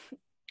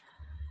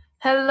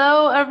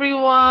Hello,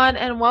 everyone,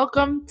 and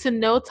welcome to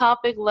No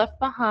Topic Left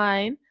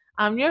Behind.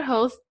 I'm your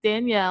host,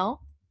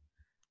 Danielle,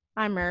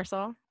 I'm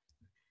Marisol.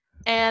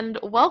 and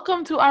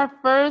welcome to our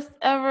first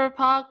ever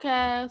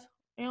podcast.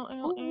 Ew,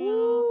 ew,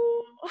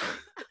 ew. Woo!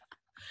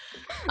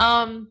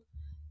 Um,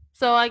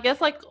 so I guess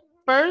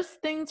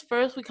first things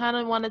first, we kind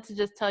of wanted to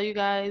just tell you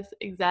guys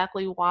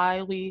exactly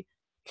why we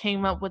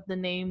came up with the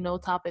name No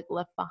Topic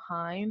Left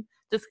Behind.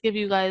 Just give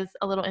you guys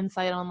a little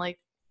insight on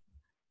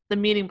the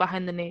meaning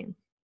behind the name.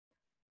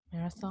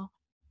 Marisol?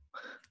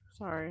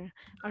 Sorry.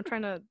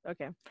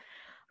 Okay.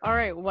 All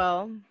right.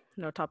 Well,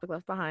 no topic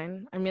left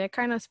behind. I mean, it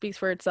kind of speaks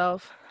for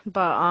itself,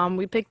 but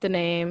we picked the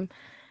name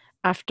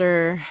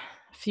after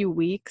a few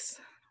weeks.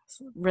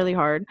 It's really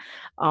hard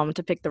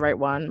to pick the right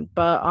one,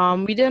 but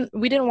we didn't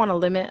want to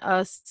limit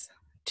us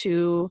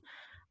to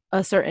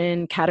a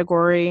certain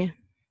category,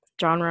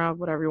 genre,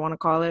 whatever you want to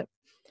call it.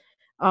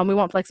 We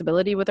want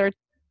flexibility with our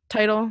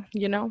title.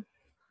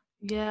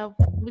 Yeah,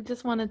 we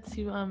just wanted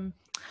to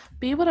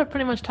be able to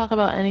pretty much talk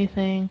about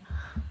anything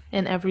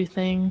and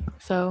everything.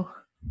 So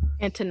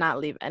And to not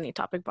leave any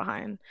topic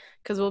behind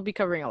because we'll be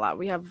covering a lot.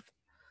 We have a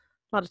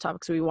lot of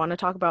topics we want to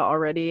talk about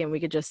already, and we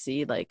could just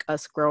see like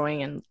us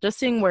growing and just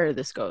seeing where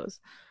this goes.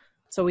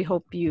 So we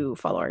hope you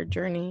follow our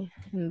journey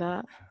in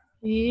that.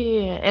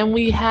 yeah, and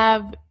we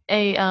have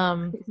a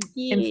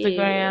Yeah.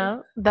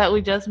 Instagram that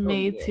we just Oh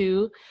made yeah.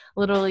 too,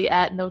 literally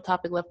at No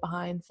Topic Left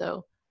Behind.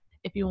 So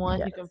if you want,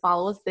 you can Yes.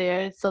 follow us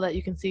there so that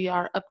you can see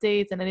our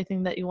updates and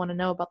anything that you want to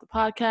know about the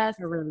podcast.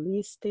 The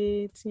release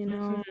dates, Hmm. if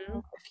you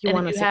And if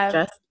want to you have,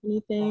 suggest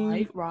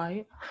anything.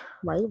 right.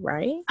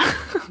 Right.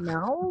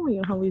 No, you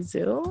know how we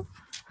do.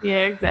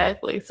 Yeah,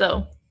 exactly.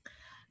 So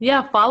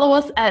yeah, follow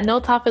us at No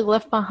Topic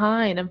Left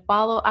Behind and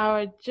follow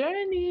our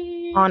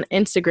journey. On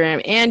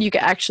Instagram, and you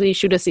can actually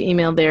shoot us an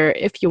email there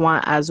if you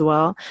want as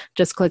well.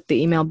 Just click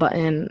the email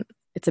button.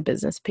 It's a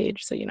business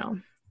page, so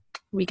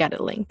we got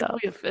it linked up.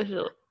 We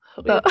official.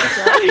 We So,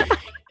 official.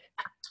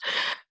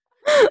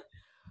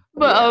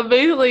 But yeah.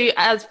 basically,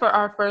 as for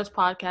our first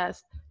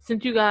podcast,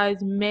 since you guys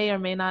may or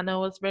may not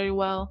know us very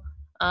well,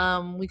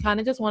 we kind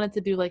of just wanted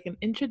to do like an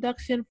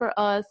introduction for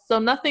us. So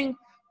nothing,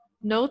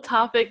 no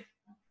topic.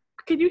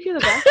 Could you hear the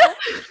back?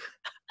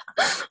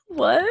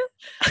 What?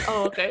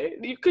 Oh, okay.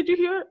 Could you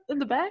hear it in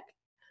the back?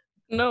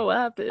 No, what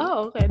happened?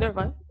 Oh, okay. Never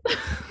mind.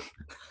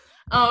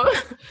 What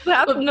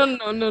happened?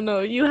 No.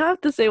 You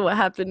have to say what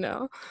happened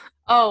now.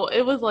 Oh,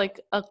 it was like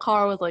a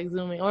car was like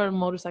zooming or a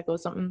motorcycle or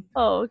something.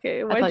 Oh,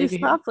 okay. Why'd you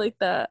stop like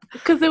that?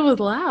 Because it was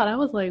loud. I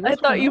was like, I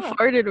what's thought going you on?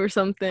 farted or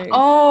something.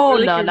 Oh, Or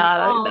like no, your no,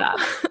 mom. no.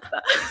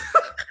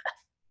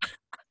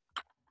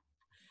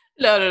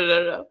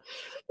 No.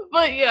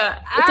 But yeah,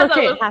 It's as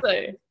okay. I It was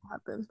saying,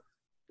 happened.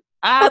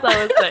 It happened. as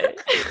I was saying,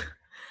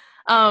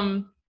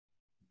 um,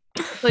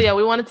 so yeah,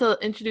 we wanted to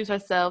introduce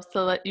ourselves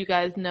to let you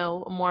guys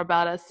know more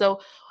about us.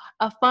 So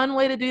a fun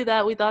way to do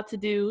that we thought to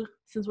do,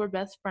 since we're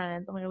best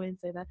friends. Oh my god, we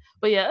didn't say that.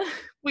 But yeah,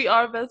 we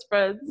are best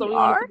friends. So We we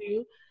wanted are? to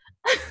do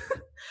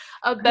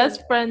a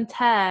best friend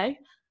tag.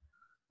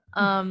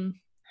 Um,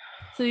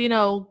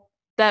 so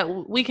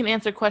that we can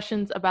answer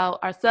questions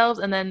about ourselves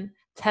and then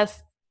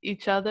test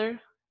each other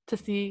to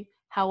see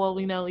how well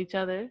we know each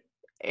other.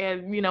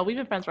 And we've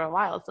been friends for a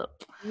while, so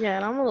Yeah,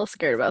 and I'm a little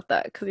scared about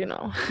that because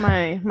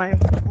my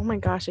oh my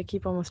gosh, I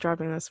keep almost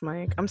dropping this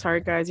mic. I'm sorry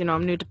guys,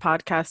 I'm new to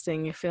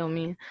podcasting, you feel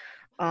me?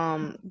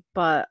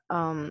 But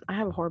I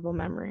have a horrible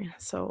memory.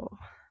 So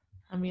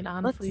I mean, let's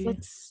honestly,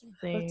 let's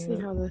see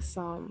same. how this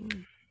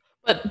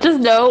But just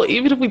know,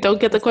 even if we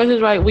don't get the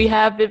questions right, we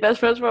have been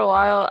best friends for a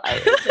while.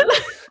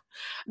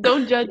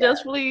 Don't judge yeah.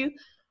 us, please.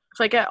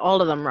 If I get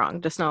all of them wrong,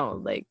 just know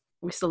like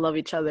we still love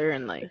each other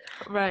and like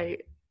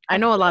Right. I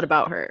know a lot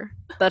about her.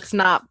 That's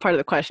not part of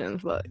the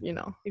questions, but I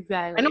know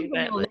Exactly. her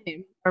real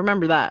name. I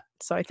remember that.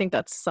 So I think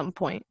that's some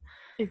point.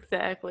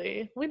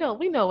 Exactly. We know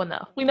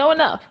enough. We know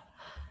enough.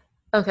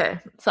 Okay,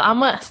 so I'm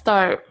gonna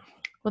start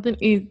with an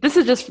easy. This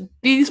is just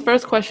these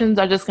first questions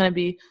are just gonna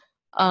be,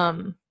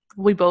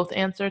 we both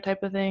answer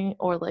type of thing,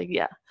 or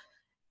yeah.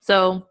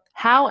 So,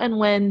 how and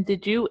when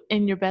did you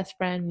and your best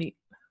friend meet?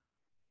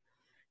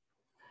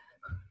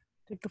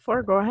 Take the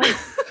floor. Go ahead.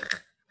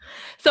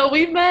 So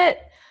we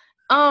met.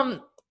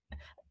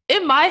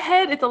 In my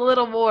head, it's a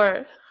little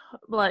more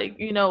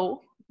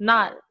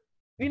not.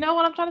 You know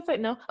what I'm trying to say?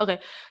 No. Okay.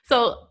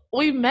 So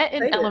we met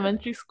in Say it.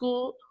 elementary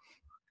school,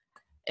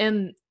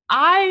 and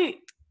I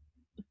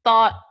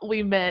thought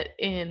we met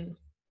in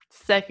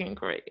second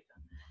grade.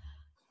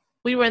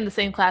 We were in the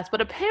same class, but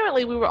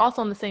apparently we were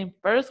also in the same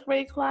first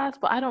grade class,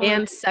 but I don't really.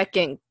 And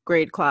second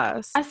grade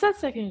class. I said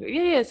second grade.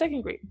 Yeah,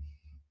 second grade.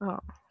 Oh,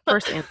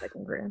 first and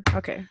second grade.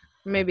 Okay.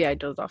 Maybe I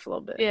dozed off a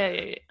little bit.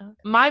 Yeah.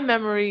 My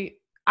memory,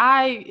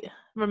 I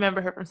remember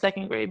her from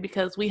second grade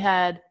because we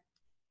had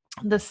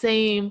the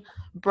same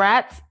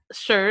Bratz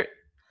shirt.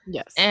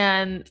 Yes.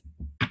 And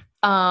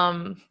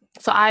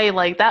so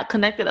I that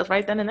connected us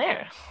right then and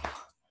there.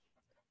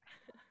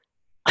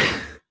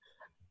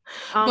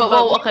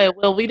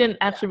 Well, we didn't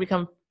actually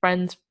become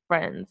friends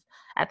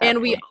at that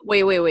point.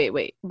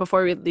 Wait.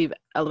 Before we leave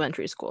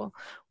elementary school,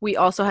 we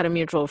also had a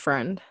mutual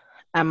friend,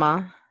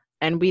 Emma,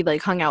 and we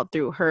like hung out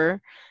through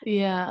her,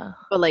 Yeah.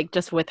 but like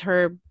just with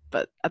her,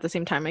 but at the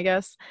same time, I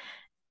guess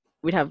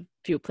we'd have a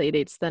few play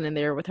dates then and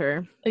there with her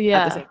at the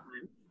Yeah. same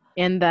time.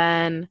 And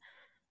then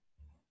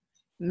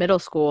middle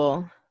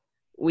school,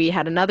 we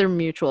had another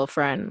mutual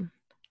friend,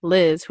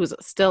 Liz, who's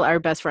still our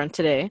best friend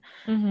today.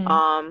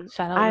 Mhm.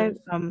 Shout out I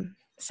Liz.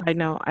 side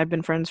note, I've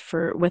been friends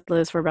for with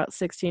Liz for about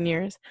 16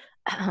 years.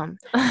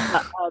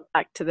 But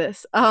back to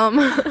this. Oh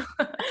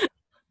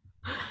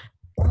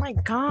my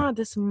God,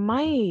 this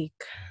mic.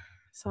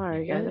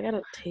 Sorry guys, I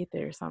gotta tape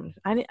it or something.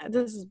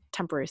 This is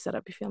temporary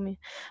setup, you feel me?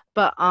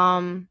 But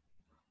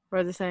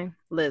what was I saying?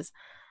 Liz.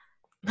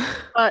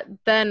 But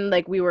then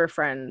like we were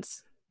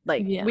friends.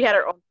 Like Yeah. we had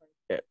our own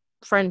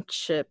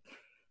friendship.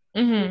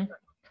 Mhm.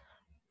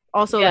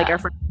 Also like Yeah. our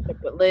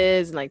friendship with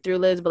Liz and like through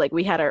Liz, but like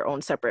we had our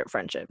own separate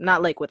friendship.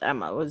 Not like with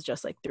Emma. It was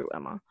just like through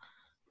Emma.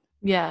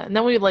 Yeah. And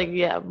then we like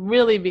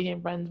really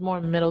became friends more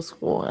in middle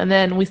school, and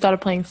then we started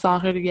playing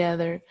soccer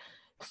together.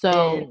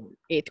 So In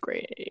 8th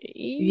grade.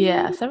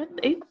 yeah, seventh,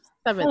 eighth,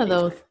 one 7th, of 8th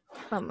those. grade.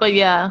 Something But like that.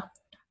 yeah,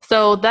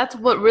 so that's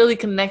what really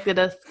connected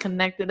us.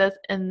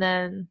 And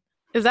then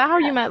Is that how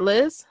you met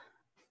Liz?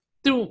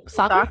 through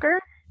soccer.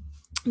 Soccer?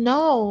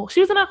 No, she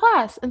was in our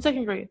class in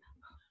second grade.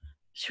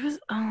 She was,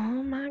 oh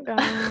my God.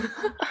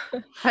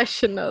 I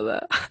should know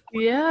that.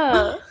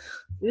 Yeah.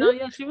 No,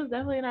 yeah, she was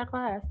definitely in our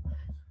class.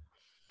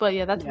 But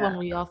yeah, that's Yeah. when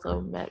we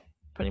also met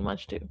pretty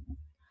much too.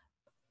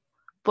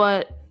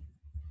 But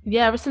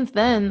yeah, ever since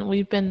then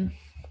we've been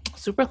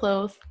super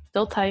close,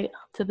 still tight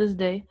to this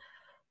day.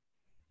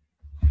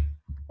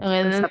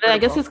 And then I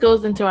guess Inseparable. this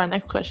goes into our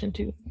next question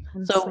too.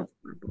 So,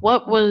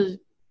 what was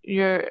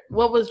your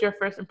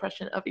first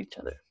impression of each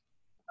other?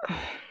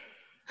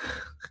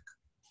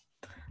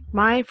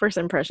 My first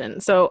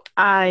impression. So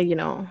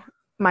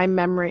my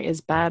memory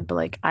is bad, but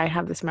like I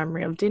have this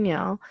memory of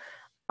Danielle.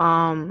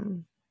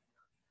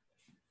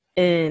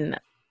 In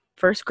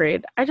first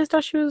grade, I just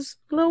thought she was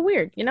a little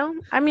weird, you know?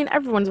 I mean,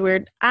 everyone's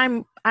weird.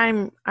 I'm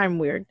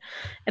weird.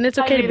 And it's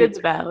okay I to mean, be it's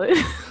valid.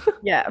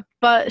 yeah.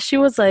 But she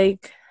was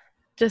like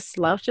just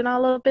slouching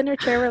all up in her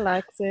chair,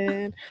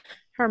 relaxing,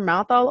 her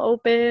mouth all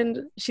opened.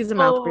 She's a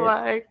mouth Oh breather.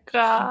 my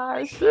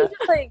gosh. She was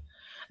just like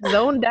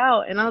zoned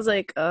out, and I was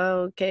like,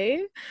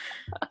 okay.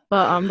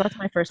 But that's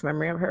my first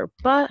memory of her.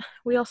 But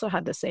we also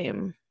had the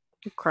same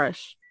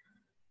crush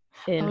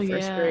in Oh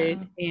first yeah.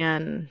 grade,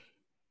 and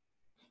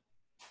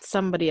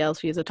somebody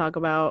else we used to talk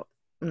about.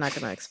 I'm not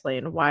gonna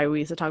explain why we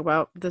used to talk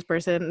about this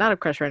person. Not a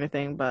crush or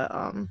anything, but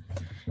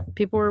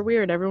people were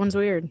weird. Everyone's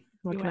weird.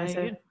 What can I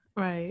say?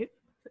 Right.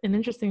 An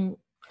interesting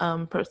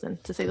person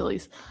to say the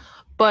least.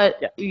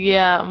 But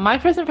yeah, my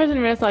first impression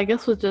of Marissa, I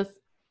guess, was just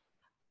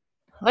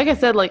like I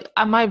said, like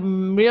my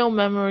real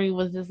memory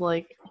was just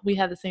like we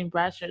had the same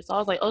brad shirt, so I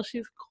was like, oh,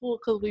 she's cool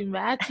because we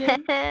matching.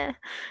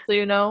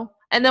 So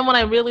and then when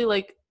I really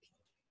like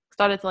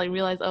started to like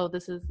realize, oh,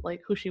 this is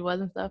like who she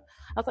was and stuff,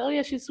 I was like, oh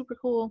yeah, she's super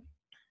cool.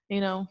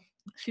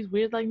 She's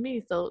weird like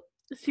me, so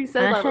she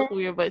says I look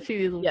weird, but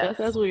she is just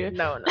as weird.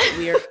 No,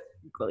 we are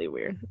equally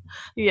weird.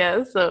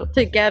 Yeah, so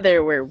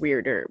together we're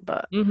weirder,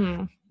 but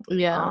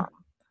yeah.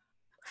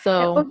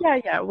 So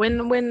yeah.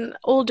 When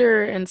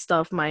older and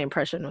stuff, my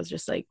impression was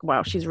just like,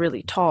 wow, she's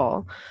really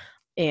tall,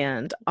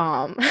 and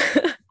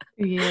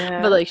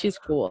yeah, but like she's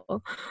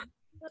cool.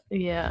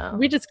 Yeah,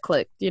 we just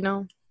clicked,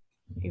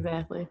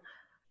 exactly.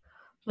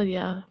 But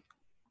yeah,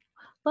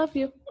 love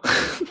you.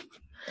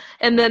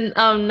 And then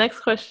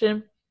next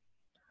question.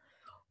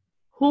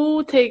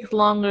 Who takes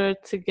longer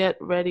to get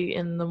ready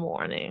in the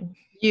morning?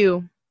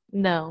 You.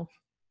 No.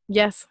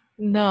 Yes.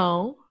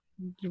 No.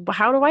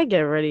 How do I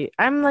get ready?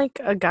 I'm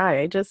like a guy.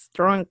 I just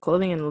throw on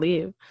clothing and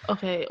leave.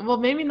 Okay. Well,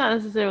 maybe not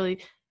necessarily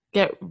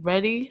get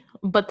ready,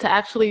 but to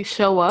actually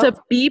show up. To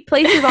be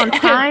places on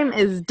time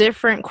is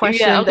different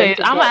question. Yeah, okay.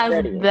 I'm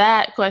going to ask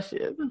that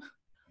question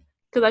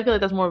because I feel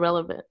like that's more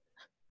relevant.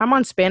 I'm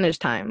on Spanish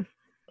time.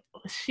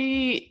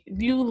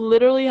 You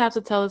literally have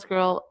to tell this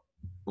girl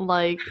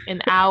like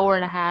an hour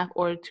and a half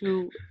or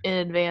two in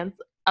advance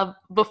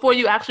before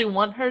you actually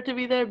want her to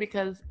be there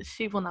because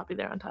she will not be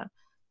there on time.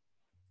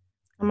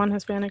 I'm on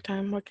Hispanic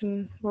time. What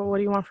do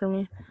you want from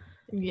me?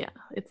 Yeah,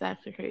 it's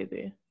actually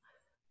crazy.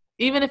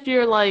 Even if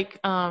you're like,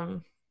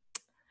 even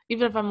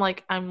if I'm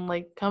like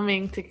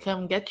coming to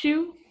come get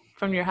you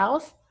from your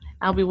house,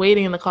 I'll be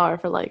waiting in the car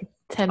for like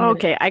 10 minutes.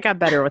 Okay, I got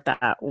better with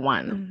that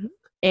one.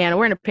 And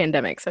we're in a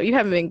pandemic, so you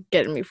haven't been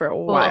getting me for a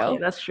while.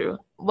 Okay, that's true.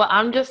 Well,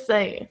 I'm just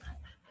saying.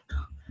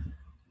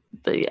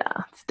 But yeah,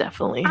 it's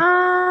definitely.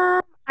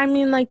 I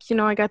mean, like,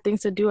 I got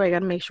things to do. I got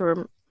to make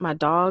sure my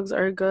dogs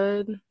are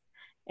good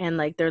and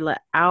like they're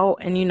let out.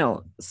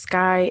 And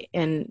Sky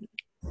and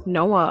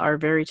Noah are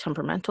very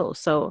temperamental,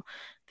 so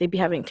they be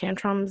having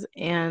tantrums.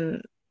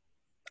 And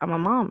I'm a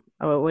mom.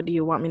 What do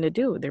you want me to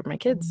do? They're my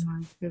kids. Oh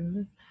my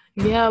goodness.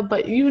 Yeah,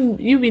 but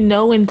you be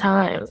knowing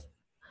times.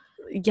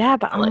 Yeah,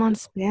 but I'm on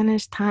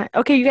Spanish time.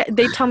 Okay,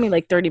 they tell me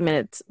like 30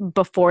 minutes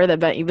before the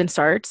event even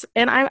starts,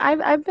 and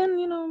I've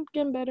been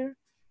getting better.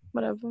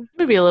 Whatever.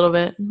 Maybe a little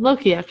bit. Low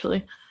key,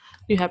 actually.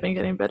 You have been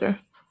getting better.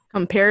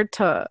 Compared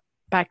to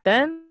back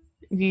then?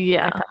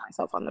 Yeah, I pat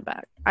myself on the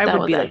back. I that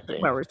would was be like actually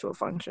 2 hours to a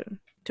function.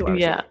 2 hours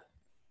to yeah,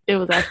 a it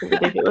was actually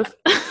ridiculous.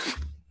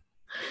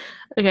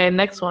 Okay,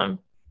 next one.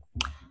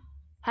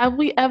 Have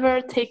we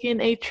ever taken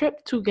a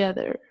trip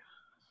together?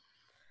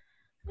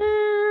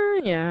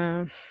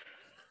 Yeah.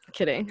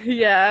 Kidding.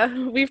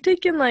 Yeah. We've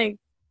taken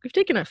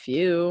a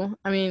few.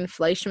 I mean,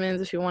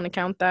 Fleischmann's if you want to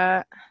count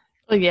that.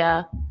 Oh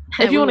yeah,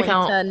 if you We want to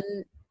went count.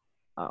 to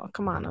Oh,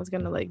 come on. I was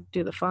gonna like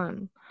do the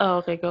fun. Oh,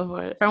 okay, go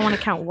for it. If I want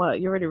to count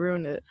what? You already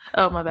ruined it.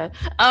 Oh, my bad.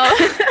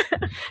 Oh,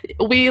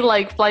 we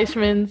like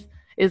Fleischmann's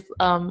is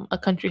a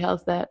country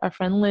house that our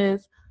friend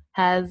Liz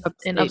has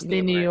in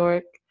upstate New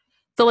York.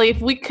 So like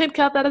if we could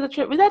count that as a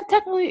trip, was that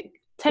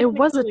It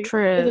was a technically is a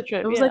trip.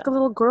 trip, It was yeah. like a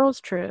little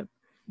girls' trip.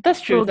 That's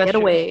true, Little that's true.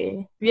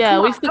 getaway. Yeah,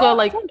 Come we on, used to go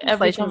like don't do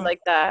every Fleischmann's summer.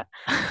 like that.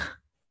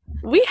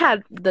 We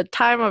had the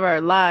time of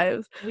our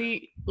lives.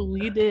 We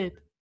did.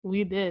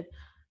 We did.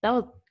 That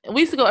was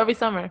we used to go every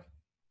summer.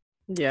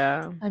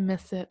 Yeah. I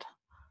miss it.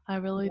 I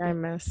really I do.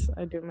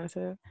 do miss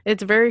it.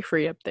 It's very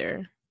free up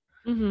there.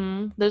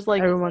 There's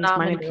like Everyone's not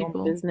many minding their own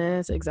people.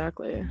 business.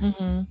 Exactly.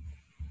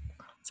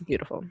 It's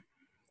beautiful.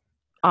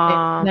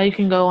 Now you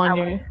can go on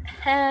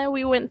your.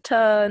 We went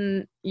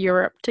to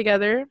Europe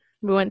together.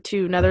 We went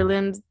to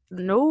Netherlands.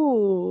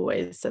 No,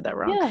 I said that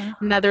wrong. Yeah.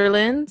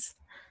 Netherlands,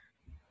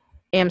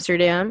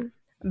 Amsterdam,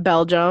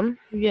 Belgium.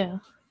 Yeah.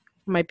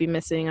 Might be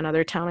missing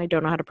another town I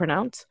don't know how to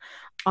pronounce.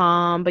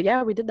 But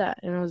yeah, we did that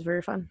and it was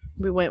very fun.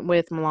 We went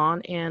with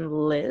Milan and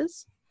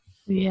Liz.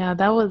 Yeah,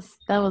 that was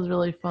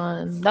really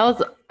fun. That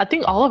was I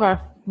think all of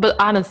our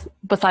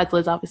besides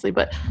Liz obviously,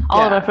 but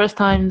all of our first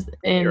times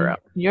in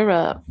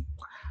Europe.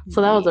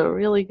 So that was a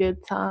really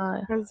good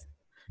time.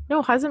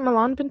 Hasn't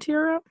Milan been to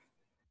Europe?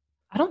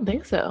 I don't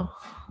think so.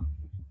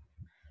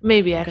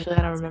 Maybe actually,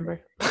 I don't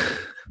remember.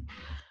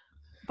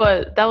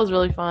 But that was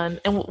really fun.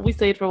 And we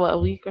stayed for what, a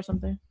week or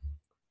something?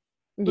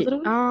 Was it a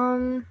week?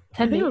 10 I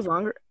think days? It was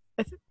longer.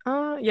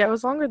 Yeah, it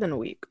was longer than a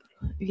week.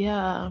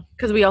 Yeah.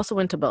 Because we also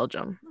went to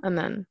Belgium. And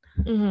then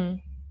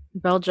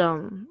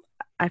Belgium,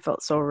 I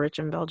felt so rich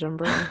in Belgium,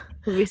 bro.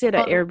 We stayed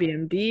at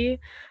Airbnb.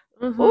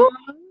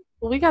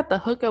 We got the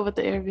hookup with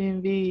the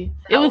Airbnb.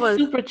 It was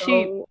super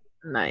cheap.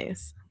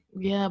 Nice.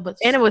 Yeah, but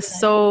and it was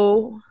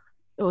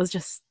it was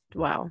just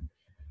wow.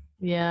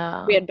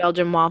 Yeah. We had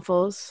Belgian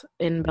waffles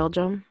in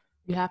Belgium.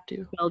 You have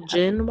to.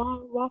 Belgian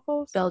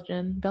waffles?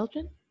 Belgian.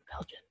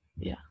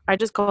 Yeah. I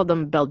just called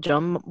them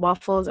Belgium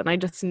waffles and I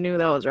just knew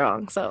that was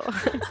wrong. So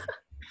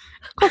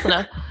Close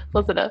enough.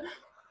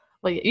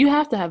 But yeah, you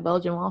have to have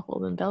Belgian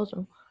waffles in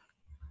Belgium.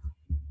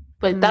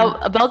 But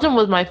Belgium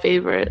was my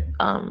favorite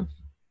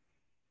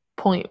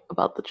point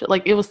about the trip.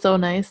 Like it was so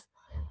nice.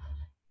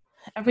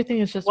 Everything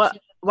is just what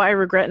I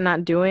regret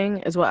not doing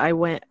is what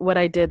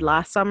I did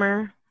last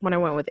summer when I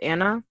went with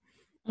Anna.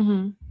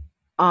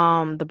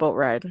 The boat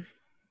ride.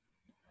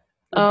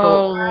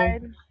 Boat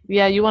ride.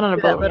 Yeah, you went on a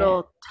boat ride.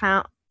 Little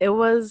town. It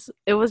was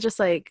just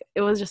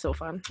so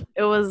fun.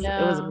 It was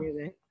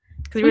amazing.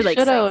 Because we were like,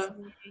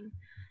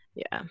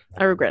 yeah,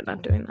 I regret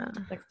not doing that.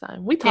 Next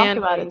time we talked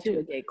about it too. To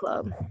a gay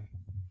club.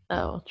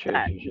 Oh, true.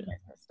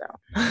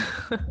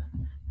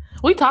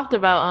 We talked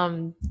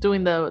about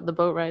doing the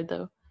boat ride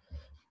though.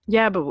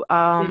 Yeah, but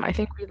I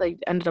think we like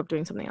ended up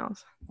doing something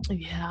else.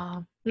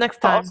 Yeah, next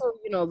time. But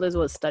also, Liz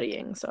was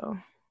studying, so.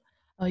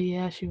 Oh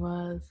yeah, she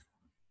was.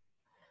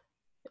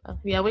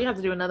 Yeah, we have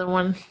to do another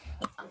one.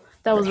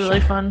 That was really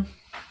fun.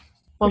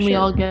 When we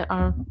all get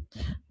our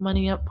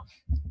money up.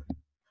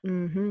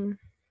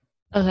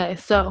 Okay,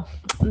 so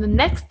the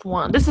next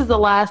one. This is the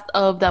last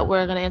of that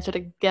we're gonna answer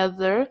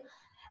together.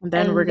 And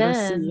then we're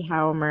gonna see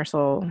how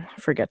Marcel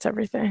forgets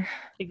everything.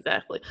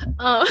 Exactly.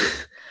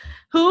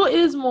 Who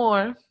is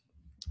more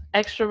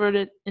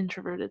extroverted,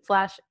 introverted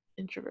 /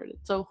 introverted?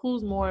 So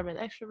who's more of an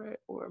extrovert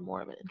or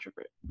more of an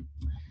introvert?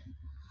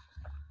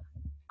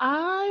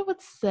 I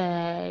would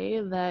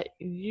say that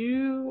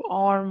you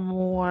are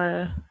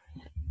more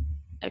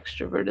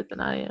extroverted than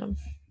I am.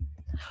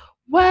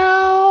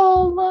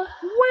 Well,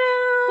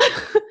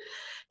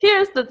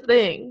 here's the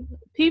thing.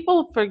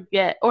 People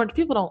forget, or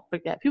people don't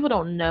forget. People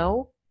don't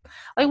know.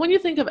 Like when you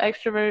think of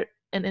extrovert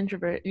and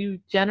introvert, you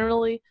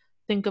generally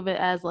think of it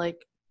as like,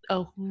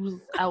 oh, who's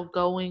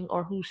outgoing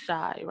or who's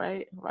shy,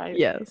 right? Right.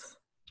 Yes.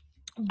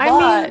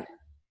 But,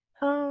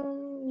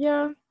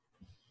 yeah.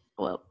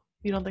 Well,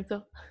 you don't think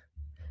so?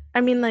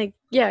 I mean, like,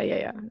 yeah.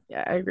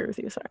 I agree with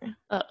you. Sorry.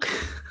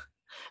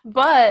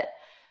 But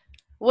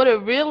what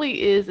it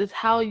really is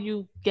how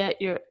you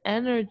get your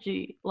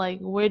energy. Like,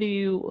 where do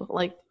you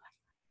like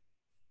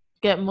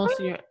get most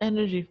of your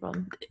energy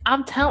from?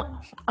 I'm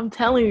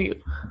telling you.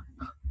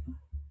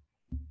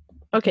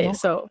 Okay,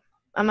 so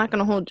I'm not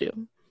gonna hold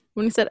you.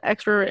 When you said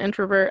extrovert,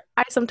 introvert,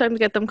 I sometimes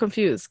get them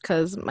confused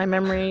because my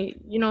memory,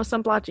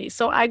 some blotchy.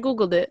 So I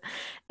Googled it.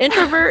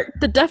 Introvert,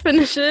 the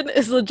definition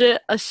is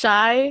legit a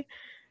shy.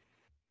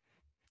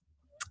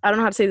 I don't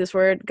know how to say this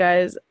word,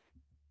 guys.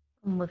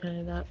 I'm looking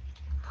it up.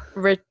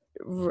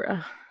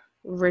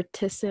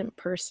 Reticent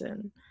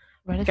person.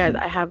 Reticent? Guys,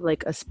 I have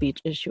like a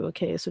speech issue,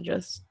 okay? So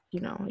just,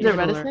 Is it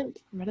reticent?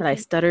 That I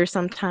stutter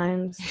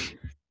sometimes.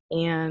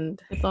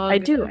 and It's all I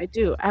good.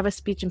 do. I have a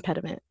speech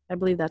impediment. I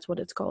believe that's what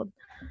it's called.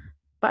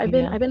 But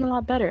Yeah. I've been a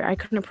lot better. I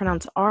couldn't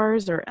pronounce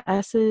R's or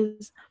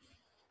S's.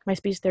 My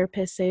speech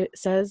therapist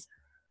says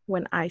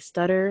when I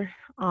stutter,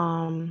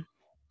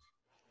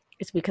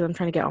 it's because I'm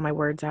trying to get all my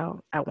words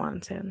out at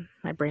once and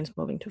my brain's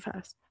moving too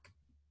fast.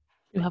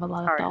 You have a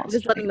lot of Sorry, I'm thoughts.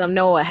 just letting them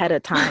know ahead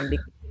of time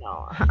because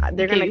In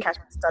they're gonna case. catch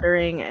me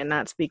stuttering and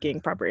not speaking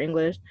proper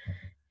English,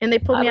 and they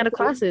pulled me out of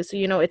Honestly.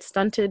 classes. So it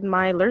stunted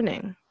my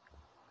learning.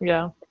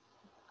 Yeah.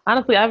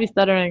 Honestly, I be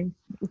stuttering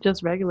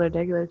just regular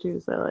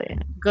too. So like,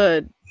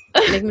 Good,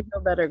 make me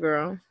feel better,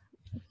 girl.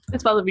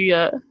 it's about to be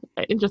an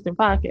interesting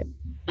podcast.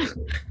 Okay.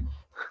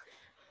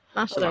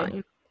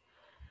 Nonchalant.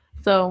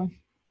 So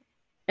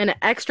And an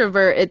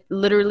extrovert, it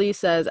literally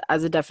says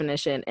as a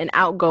definition, an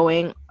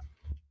outgoing,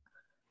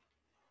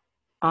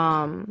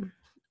 um,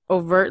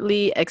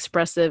 overtly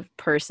expressive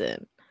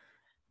person.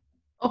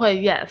 okay,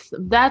 yes,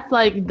 that's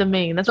like the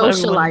main. That's what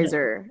everyone knows.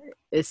 Socializer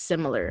is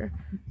similar.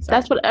 Sorry.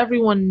 That's what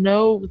everyone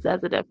knows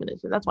as a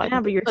definition. That's why I Yeah,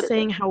 think but they you're put it there.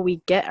 saying how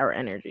we get our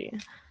energy.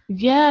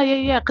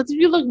 Yeah. Because if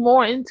you look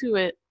more into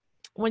it,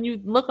 when you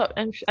look up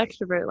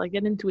extrovert, like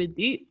get into it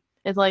deep,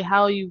 it's like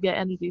how you get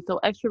energy. So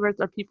extroverts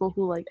are people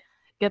who like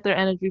get their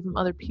energy from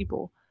other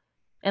people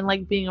and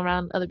like being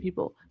around other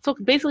people. So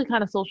basically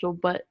kind of social,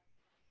 but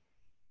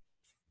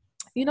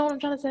you know what I'm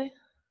trying to say?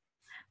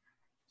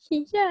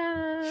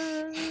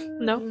 Yeah.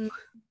 No,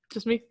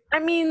 just me. I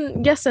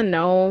mean, yes and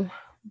no,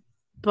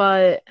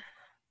 but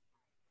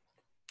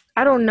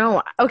I don't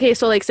know. Okay,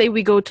 so like say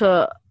we go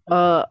to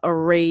a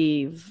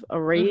rage,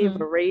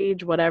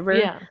 whatever.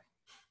 Yeah.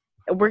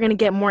 We're gonna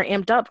get more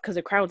amped up because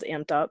the crowd's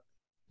amped up.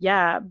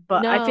 Yeah,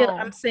 but I feel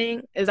I'm No,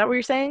 saying, is that what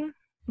you're saying?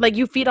 Like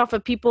you feed off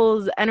of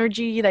people's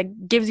energy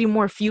that gives you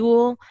more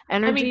fuel, I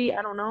mean, energy.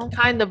 I don't know.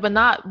 kind of, but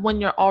not when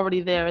you're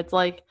already there. It's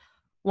like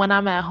when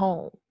I'm at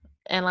home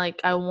and like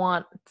I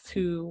want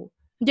to,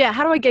 Yeah,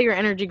 how do I get your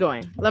energy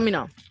going? Let me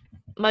know.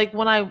 like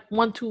when I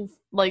want to,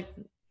 like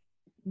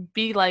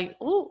be like,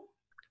 oh,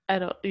 I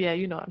don't, yeah,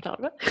 you know what I'm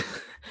talking about.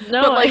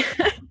 No, But like,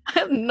 I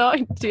have no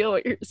idea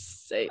what you're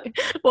saying.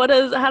 How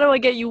do I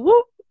get you?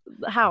 Whoop.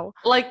 How?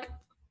 like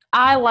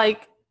I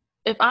like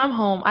if I'm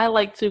home, I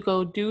like to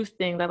go do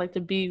things. I like to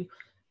be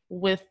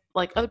with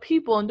like other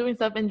people and doing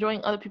stuff,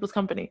 enjoying other people's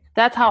company.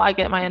 That's how I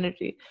get my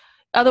energy.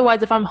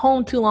 Otherwise, if I'm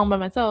home too long by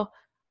myself,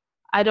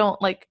 I don't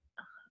like.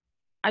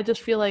 I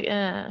just feel like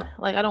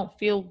I don't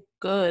feel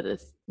good.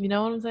 You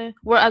know what I'm saying?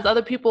 Whereas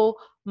other people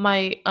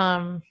might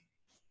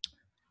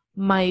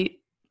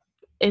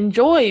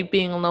enjoy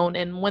being alone,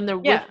 and when they're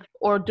with Yeah.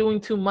 or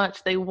doing too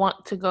much, they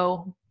want to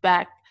go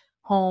back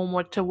home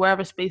or to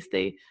wherever space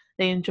they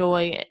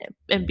enjoy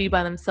and be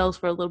by themselves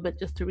for a little bit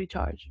just to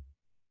recharge.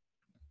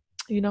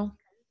 You know?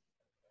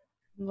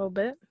 A little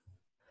bit.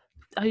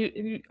 Are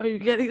you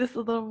getting this a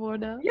little more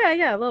now?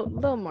 Yeah, a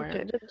little more.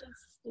 Okay. Just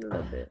a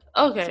little bit.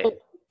 Okay. So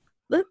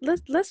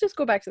let's just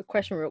go back to the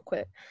question real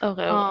quick.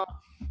 Okay.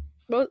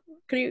 Well,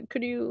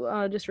 could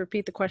you just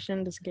repeat the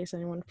question just in case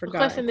anyone The forgot?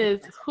 question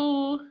is,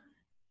 who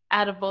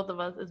out of both of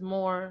us is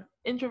more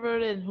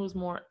introverted and who's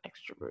more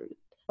extroverted?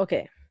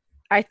 Okay,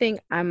 I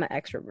think I'm an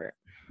extrovert.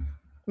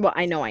 Well,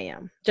 I know I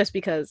am just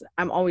because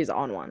I'm always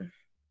on one.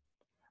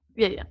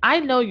 Yeah. I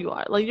know you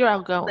are. Like you're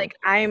outgoing. Like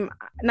I'm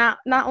not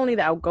only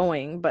the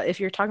outgoing, but if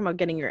you're talking about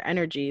getting your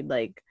energy,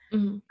 like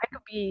Hmm. I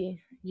could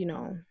be,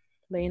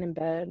 laying in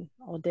bed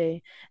all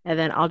day, and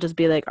then I'll just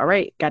be like, all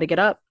right, got to get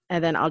up,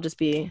 and then I'll just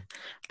be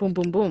boom,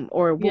 boom, boom,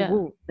 or woo, Yeah,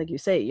 woo, like you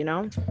say.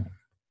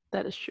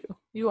 that is true.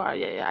 You are.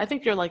 Yeah. I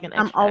think you're like an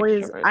I'm extra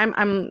always extrovert.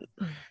 I'm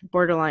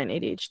borderline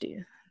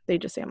ADHD. They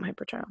just say I'm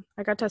hyperchild.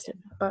 I got tested,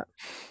 but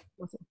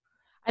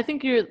I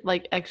think you're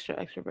like extra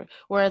extrovert.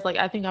 Whereas like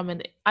I think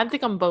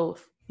I'm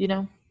both, you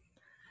know?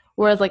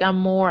 Whereas like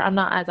I'm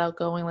not as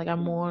outgoing, like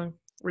I'm more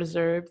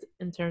reserved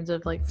in terms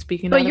of like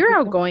speaking to but other you're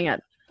people. outgoing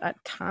at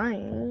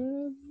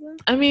times.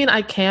 I mean,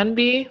 I can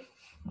be.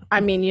 I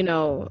mean,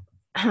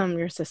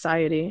 your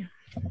society.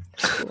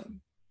 Cool.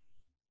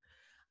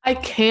 I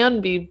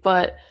can be,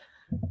 but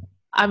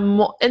I'm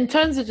more in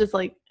terms of just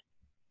like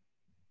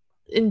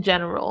in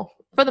general,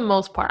 for the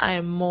most part, I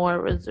am more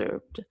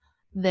reserved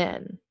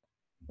than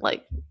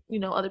like,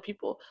 other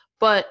people.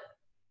 But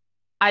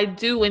I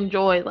do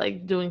enjoy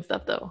like doing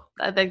stuff though.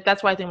 I think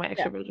that's where I think my Yeah,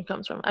 extroversion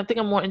comes from. I think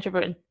I'm more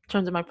introvert in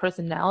terms of my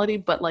personality,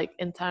 but like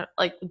in time,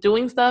 like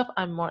doing stuff,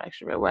 I'm more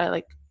extrovert.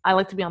 Where I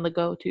like to be on the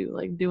go too,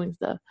 like doing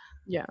stuff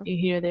yeah.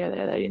 here, there.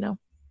 So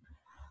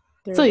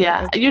There's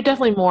yeah, a you're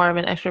definitely more of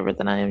an extrovert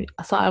than I am.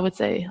 So I would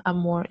say I'm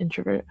more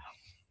introvert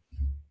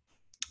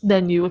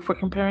than you if we're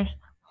comparing.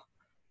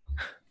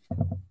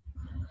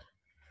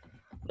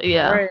 But all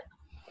yeah. right.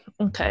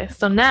 Okay.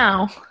 So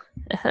now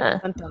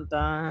Dun, dun,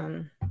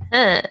 dun.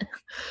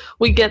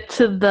 we get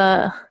to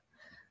the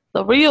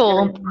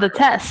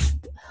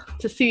test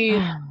to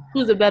see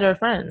who's a better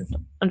friend.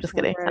 I'm just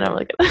kidding. I don't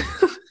Right.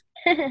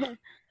 really get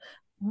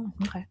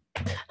okay.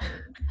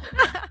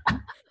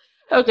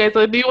 Okay,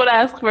 so do you want to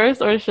ask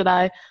first or should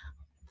I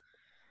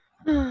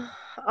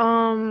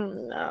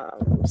um,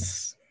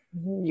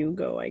 you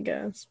go, I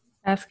guess.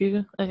 ask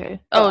you? Okay.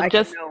 So Oh, I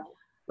can just know.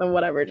 Then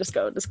whatever, just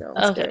go. I'm scared.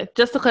 Okay,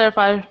 just to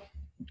clarify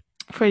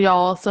for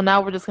y'all, so now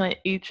we're just gonna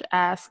each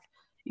ask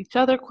each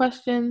other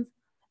questions,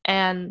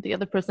 and the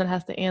other person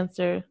has to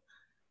answer.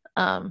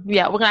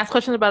 Yeah, we're gonna ask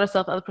questions about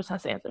ourselves. The other person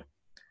has to answer.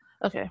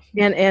 Okay.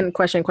 And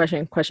question.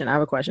 I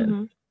have a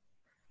question.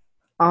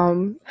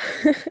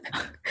 Mm-hmm.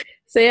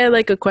 Say I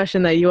like a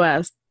question that you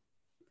asked.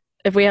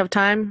 If we have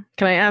time,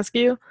 can I ask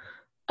you?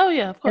 Oh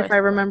yeah, of course. If I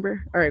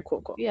remember. All right,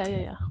 cool.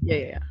 Yeah.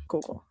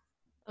 Cool.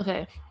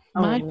 Okay.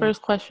 Oh, My man.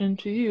 first question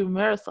to you,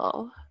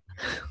 Marisol,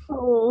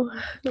 Oh,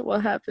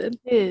 what happened?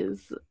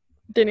 is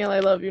Danielle, I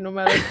love you no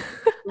matter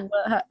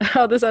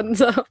how this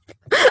ends up.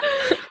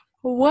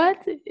 what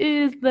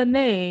is the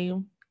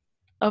name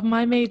of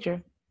my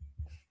major?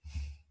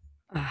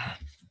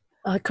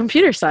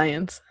 Computer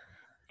science.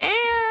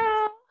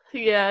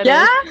 Yeah.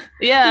 Yeah?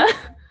 Yeah.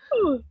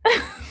 Oh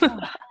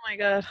my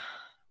god.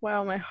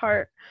 Wow, my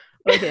heart.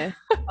 Okay.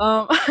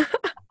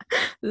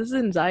 This is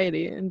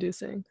anxiety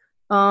inducing.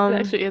 It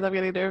actually is. I'm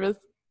getting nervous.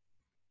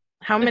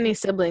 How many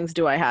siblings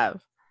do I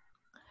have?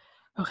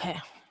 Okay.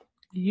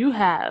 You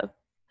have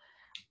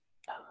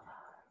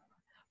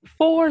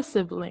 4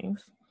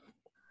 siblings.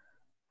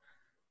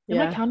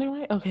 Am I counting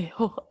right? Okay.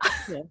 Oh.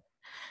 Yeah.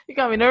 You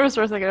got me nervous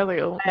for a second. I was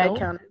like, oh, I no.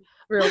 counted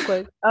real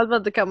quick. I was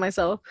about to count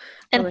myself.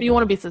 And if you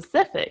want to be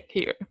specific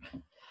here,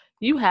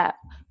 you have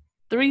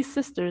 3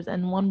 sisters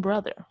and 1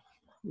 brother.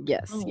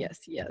 Yes.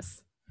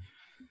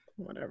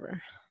 Whatever.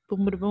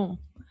 Boom, boom, boom.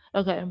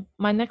 Okay.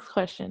 My next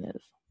question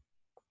is,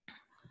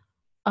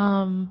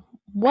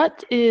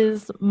 what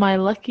is my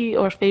lucky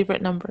or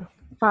favorite number?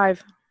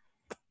 5.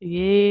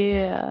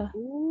 Yeah.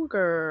 Ooh,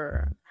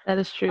 girl. That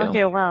is true.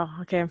 Okay, wow.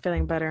 Okay, I'm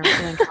feeling better. I'm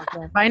feeling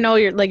confident. I know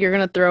you're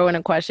gonna throw in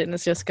a question.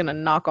 It's just gonna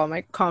knock all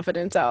my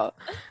confidence out.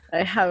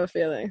 I have a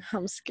feeling.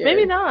 I'm scared.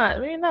 Maybe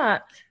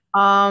not.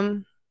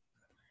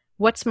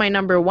 What's my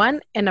number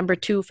 1 and number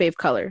 2 fave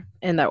color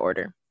in that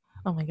order?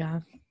 Oh my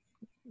god.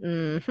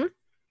 Mm-hmm.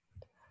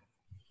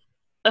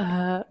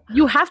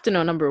 You have to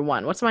know number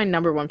 1. What's my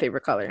number 1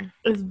 favorite color?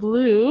 It's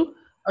blue.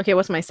 Okay,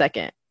 what's my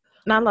second?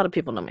 Not a lot of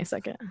people know my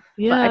second.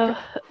 Yeah.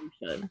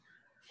 But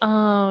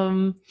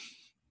I should.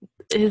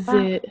 Is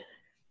it?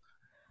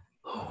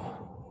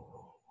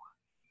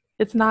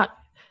 It's not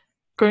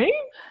green.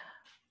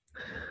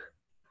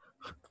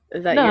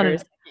 Is that your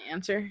second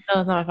answer?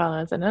 No, it's not my final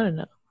answer.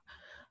 No.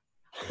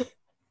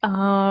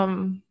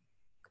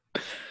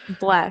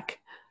 Black.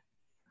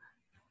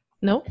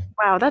 No.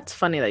 Wow, that's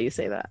funny that you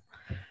say that.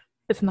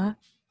 It's not.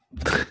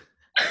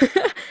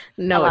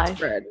 No,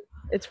 it's red.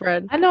 It's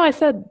red. I know. I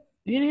said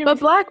you didn't hear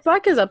but me.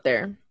 Black is up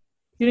there.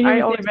 You didn't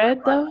hear me say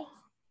red though.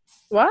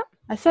 What?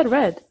 I said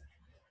red.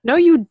 No,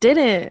 you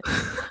didn't.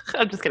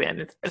 I'm just kidding.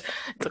 It's okay.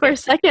 For a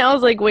second, I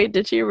was like, wait,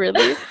 did she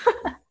really?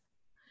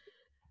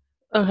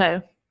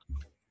 Okay.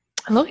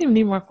 I don't even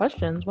need more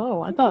questions.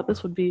 Whoa, I thought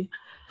this would be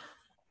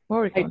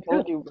more. I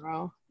told you,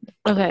 bro.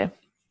 Okay.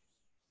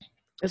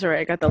 It's all right.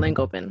 I got the link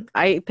open.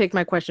 I picked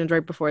my questions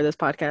right before this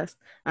podcast.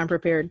 I'm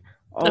prepared.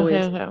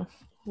 Always. Okay.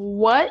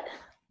 What?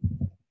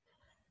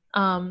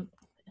 I'm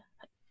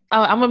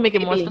gonna make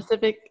it more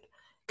specific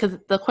because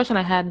the question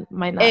I had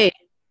might not. A.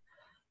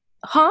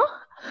 Huh?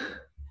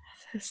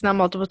 It's not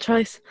multiple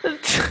choice.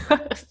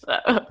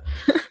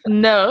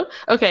 No.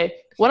 Okay.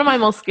 What am I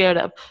most scared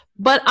of?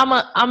 But I'm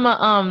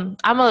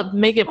a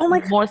make it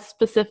more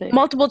specific.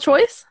 Multiple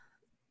choice?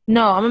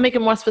 No, I'm gonna make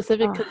it more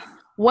specific. Cause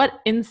what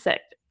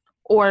insect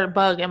or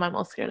bug am I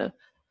most scared of?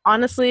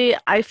 Honestly,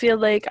 I feel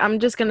like I'm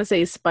just gonna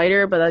say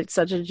spider, but that's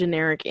such a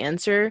generic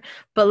answer.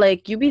 But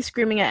like, you be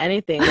screaming at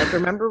anything. Like,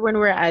 remember when we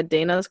were at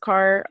Dana's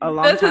car a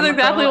long time ago? This is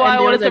exactly why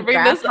I wanted to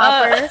bring this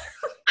up.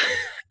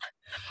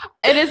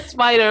 It is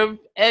spider,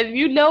 and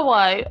you know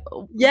why?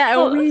 Yeah,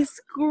 and we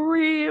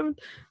screamed.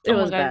 It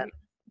was God. bad.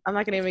 I'm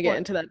not gonna even get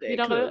into that day. You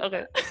don't gonna?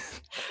 Okay.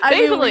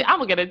 Basically, I'm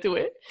gonna get into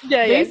it.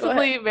 Yeah.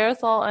 Basically,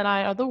 Marisol and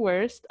I are the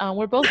worst.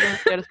 We're both really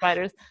scared of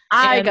spiders.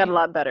 I got a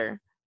lot better.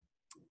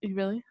 You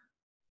really?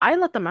 I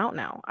let them out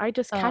now. I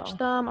just catch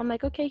them. I'm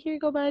like, okay, here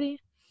you go, buddy.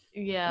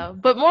 Yeah,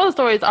 but moral of the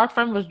story is our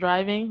friend was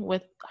driving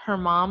with her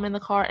mom in the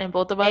car, and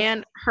both of us.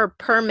 And her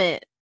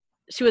permit.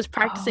 She was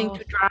practicing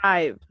to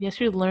drive. Yeah,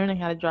 she was learning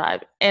how to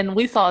drive. And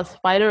we saw a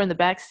spider in the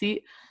back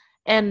seat.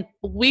 And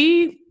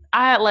we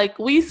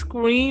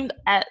screamed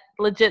at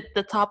legit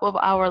the top of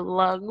our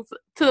lungs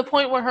to the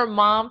point where her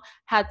mom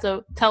had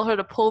to tell her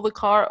to pull the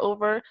car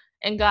over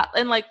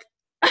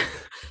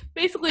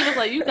basically was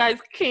like, you guys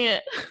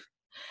can't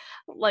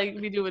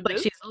be doing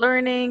this. She's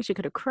learning. She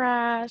could have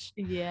crashed.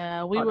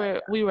 Yeah, we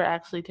were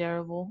actually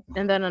terrible.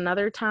 And then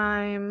another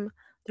time,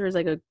 there was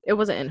it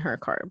wasn't in her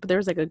car, but there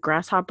was a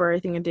grasshopper, I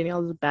think, in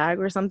Danielle's bag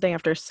or something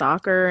after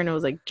soccer, and it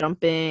was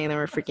jumping, and they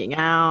were freaking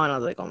out, and I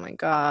was like, oh my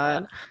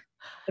god.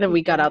 And then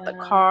we got out the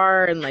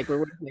car, and we were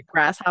with the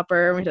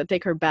grasshopper, and we had to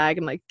take her bag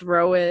and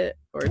throw it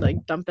or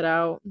dump it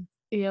out.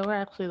 Yeah, we're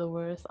actually the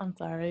worst. I'm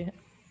sorry.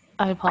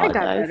 I apologize. I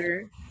got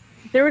better.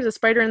 There was a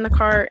spider in the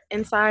car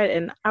inside,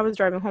 and I was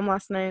driving home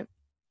last night.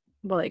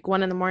 Well,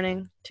 1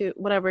 a.m, 2,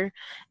 whatever.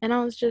 And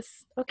I was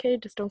just, okay,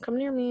 just don't come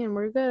near me and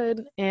we're good.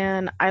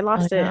 And I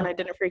lost it and I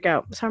didn't freak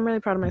out. So I'm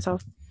really proud of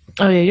myself.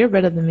 Oh yeah, you're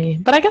better than me.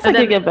 But I guess I And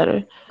could then get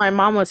better. my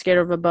mom was scared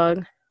of a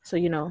bug, so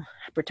I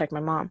protect my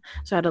mom.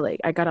 So I had to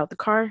I got out the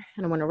car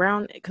and I went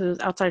around because it was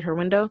outside her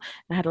window, and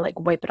I had to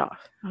wipe it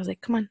off. I was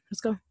like, "Come on,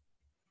 let's go."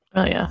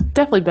 Oh yeah,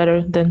 definitely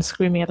better than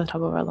screaming at the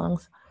top of our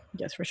lungs.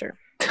 Yes, for sure.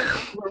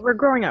 We're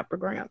growing up. We're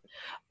growing up.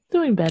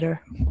 Doing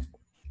better.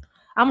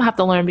 I'm gonna have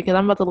to learn because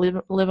I'm about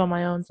to live on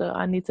my own, so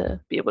I need to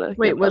be able to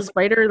Wait, get was bugs.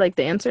 spider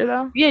the answer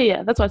though?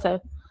 Yeah, that's what I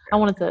said. I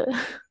wanted to.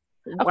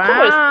 Of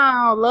course.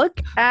 Wow, look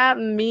at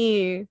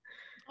me.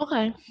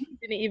 Okay.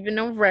 Didn't even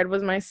know red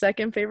was my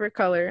second favorite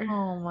color.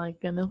 Oh my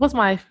goodness. What's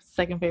my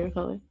second favorite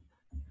color?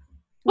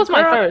 What's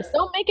my Girl, first?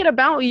 don't make it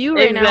about you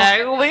right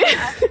Exactly. now.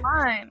 That's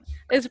mine.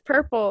 It's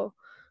purple.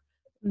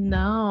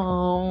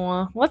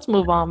 No. Let's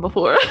move on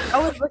before. I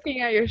was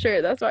looking at your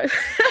shirt. That's why.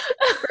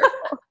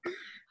 Purple.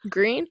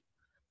 Green?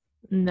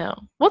 No.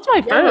 What's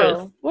my Yellow.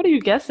 first? What are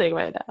you guessing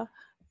right now?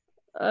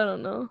 I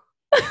don't know.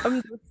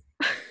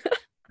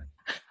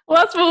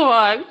 Let's move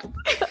on.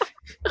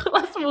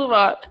 Let's move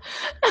on.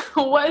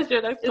 What is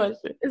your next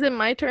question? Is it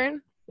my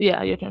turn?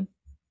 Yeah, your turn.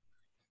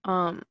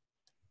 Um.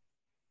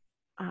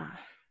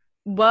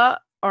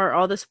 What are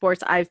all the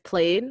sports I've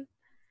played,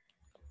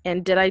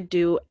 and did I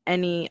do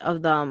any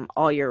of them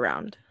all year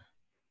round?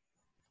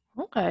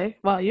 Okay.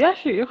 Wow, your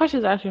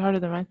questions are actually harder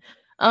than mine.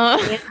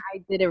 And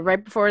I did it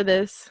right before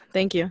this.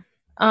 Thank you.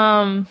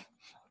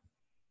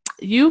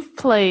 You've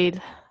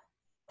played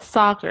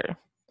soccer,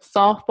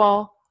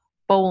 softball,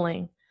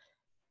 bowling.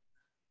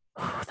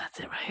 That's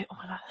it, right? Oh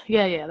my god.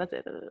 Yeah, that's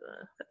it. That's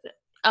it.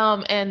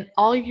 And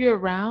all year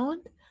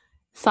round,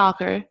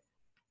 soccer.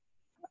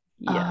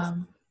 Yes.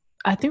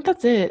 I think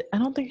that's it. I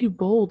don't think you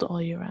bowled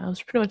all year round. It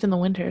was pretty much in the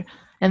winter,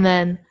 and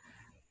then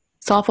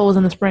softball was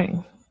in the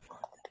spring,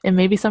 and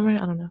maybe summer.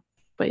 I don't know,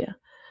 but yeah.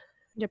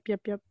 Yep.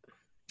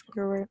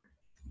 You're right.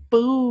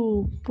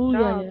 Boo,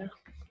 yeah.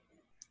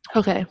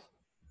 Okay,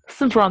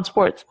 since we're on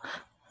sports,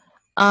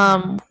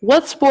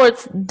 what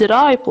sports did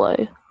I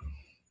play?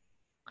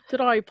 Did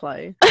I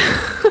play?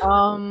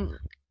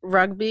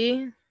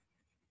 Rugby,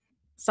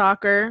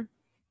 soccer,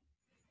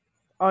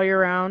 all year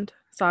round.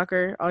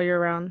 Soccer all year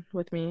round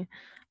with me.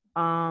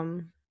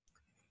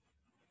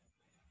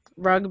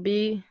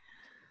 Rugby.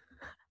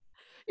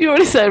 You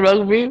already said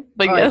rugby,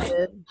 but yes,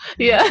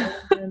 yeah.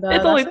 And,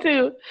 it's only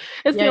two.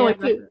 It's the only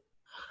two.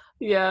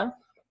 Yeah.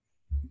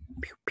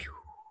 Pew, pew,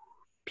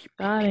 pew,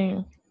 Got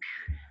it.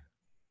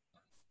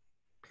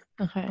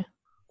 Okay,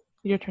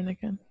 your turn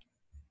again.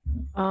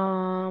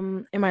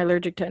 Am I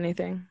allergic to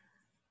anything?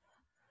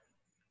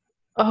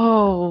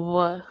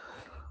 Oh.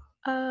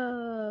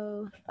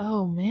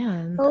 Oh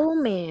Man.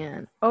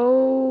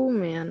 Oh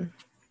man.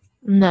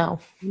 No.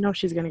 You know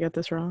she's gonna get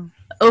this wrong.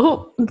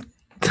 Oh.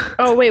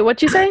 Oh wait,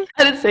 what'd you say?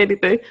 I didn't say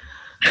anything.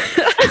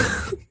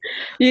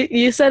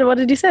 You said, what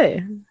did you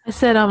say? I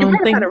said You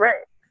might have had it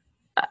right.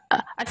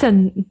 I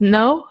said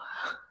no.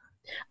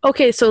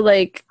 Okay, so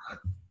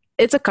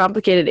it's a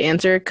complicated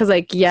answer because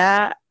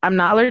yeah, I'm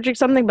not allergic to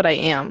something, but I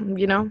am,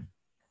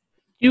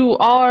 You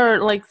are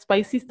like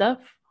spicy stuff.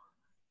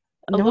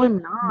 No,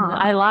 I'm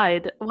not. I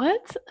lied.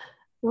 What?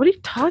 What are you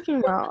talking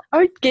about?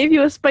 I gave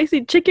you a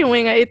spicy chicken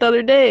wing I ate the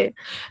other day.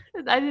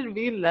 I didn't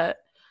mean that.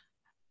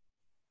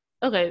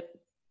 Okay.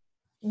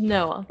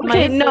 No.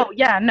 Okay, no,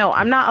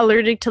 I'm not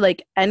allergic to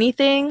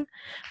anything,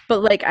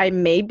 but I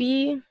may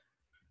be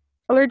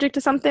allergic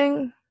to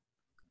something.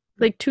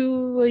 A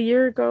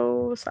year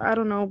ago, so I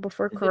don't know,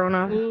 before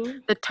Corona,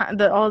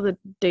 all the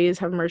days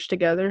have merged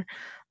together.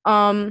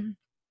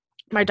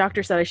 My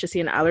doctor said I should see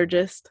an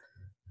allergist.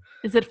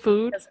 Is it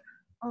food?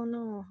 Oh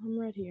no, I'm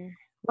right here.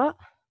 What?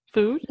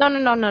 Food?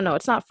 No,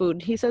 it's not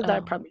food. He said that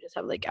I probably just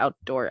have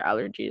outdoor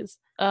allergies.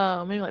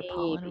 Oh, maybe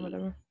pollen or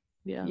whatever.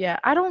 Yeah,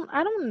 I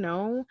don't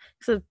know.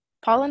 So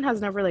pollen has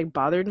never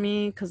bothered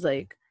me because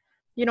I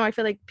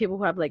feel like people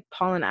who have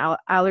pollen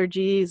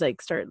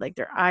allergies start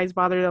their eyes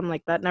bother them,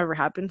 that never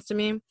happens to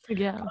me.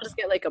 Yeah, I'll just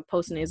get a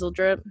post-nasal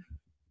drip.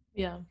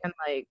 Yeah, and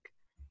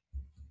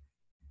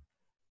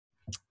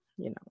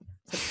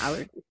some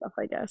allergy stuff,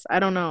 I guess. I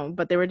don't know,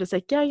 but they were just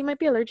yeah, you might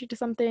be allergic to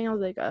something. I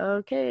was like,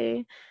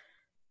 okay,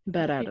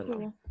 but I don't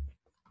know.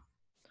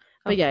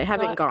 But yeah, I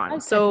haven't gone.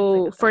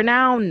 So for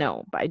now,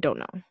 no, but I don't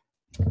know.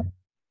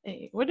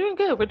 Hey, we're doing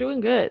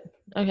good.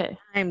 Okay.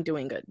 I'm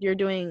doing good. You're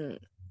doing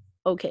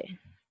okay.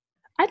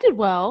 I did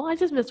well. I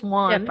just missed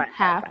one. Yeah,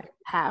 half.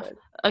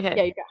 Okay.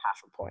 Yeah, you got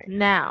half a point.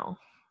 Now.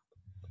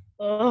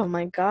 Oh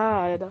my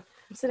god. I'm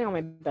sitting on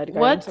my bed,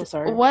 guys. I'm so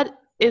sorry. What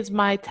is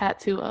my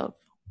tattoo of?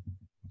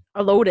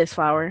 A lotus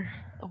flower.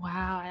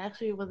 Wow, I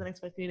actually wasn't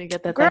expecting you to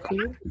get that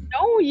tattoo.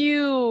 No,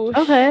 you.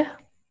 Okay.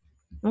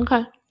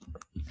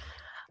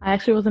 I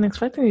actually wasn't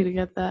expecting you to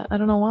get that. I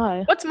don't know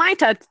why. What's my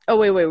tattoo? Oh,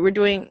 wait. We're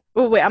doing...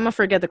 Oh, wait. I'm going to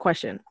forget the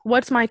question.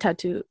 What's my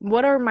tattoo?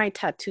 What are my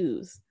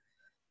tattoos?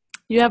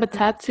 You have a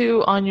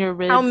tattoo on your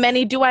wrist. How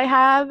many do I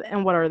have?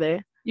 And what are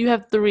they? You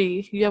have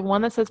 3. You have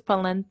one that says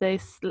Palante.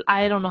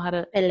 I don't know how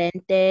to...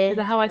 Palante. Is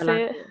that how I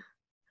say it?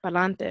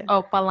 Palante.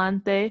 Oh,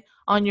 Palante.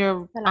 On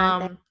your...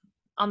 on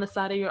the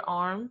side of your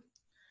arm.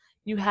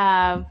 You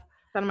have...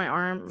 Side of my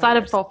arm? Side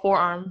of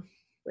forearm.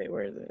 Wait,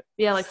 where is it?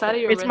 Yeah, like side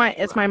of your It's wrist.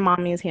 it's my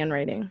mommy's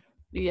handwriting.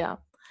 Yeah.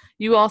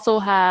 You also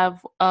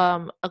have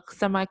a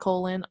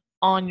semicolon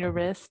on your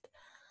wrist.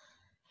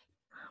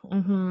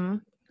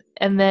 And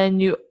then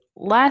you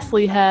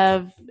lastly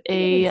have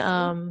a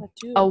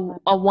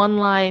one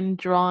line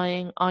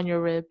drawing on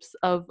your ribs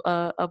of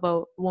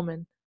a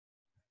woman.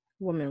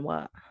 Woman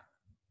what?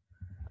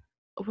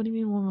 What do you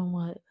mean woman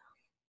what?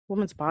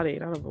 Woman's body,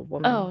 not of a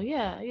woman. Oh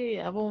yeah,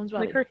 a woman's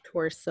body. Like her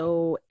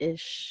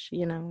torso-ish,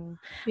 you know.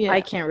 Yeah.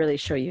 I can't really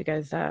show you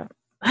guys that.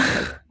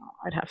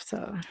 I'd have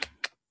to.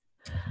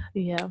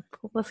 Yeah.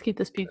 Let's keep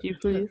this PG,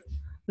 please.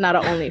 Not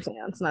an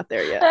OnlyFans. Not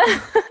there yet.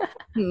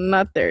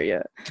 Not there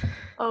yet.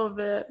 Oh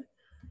man.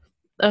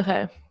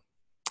 Okay.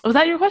 Was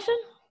that your question?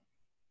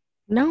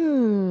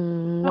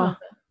 No. Oh, okay.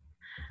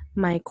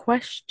 My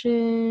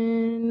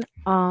question.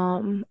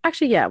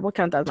 Actually, yeah, we'll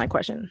count that as my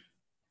question.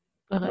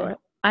 Okay.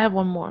 I have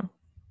one more.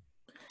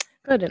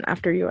 Good, and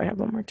after you, I have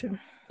one more too.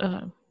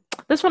 Okay.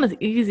 This one is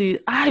easy.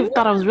 I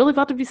thought I was really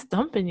about to be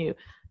stumping you.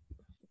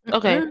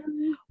 Okay.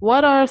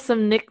 What are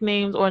some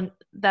nicknames or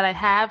that I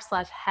have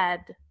 /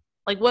 had?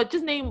 Like what?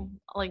 Just name,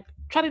 like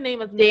try to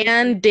name as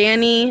Dan,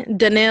 Danny,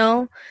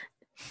 Danil,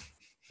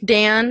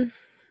 Dan,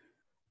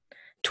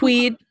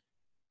 Tweed.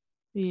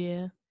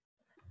 Yeah.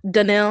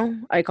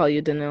 Danil. I call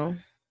you Danil.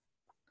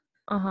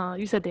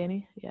 You said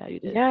Danny? Yeah, you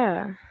did.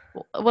 Yeah.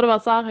 What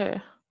about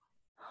soccer?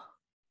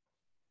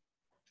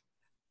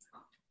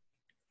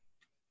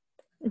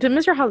 Did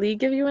Mr. Hali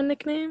give you a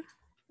nickname?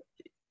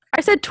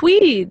 I said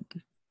Tweed.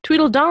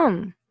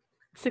 Tweedledum.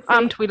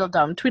 6'8".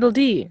 Tweedledum.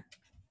 Tweedledee.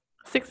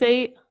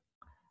 6'8".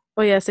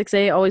 Oh yeah,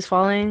 6'8", always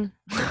falling.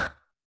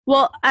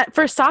 Well,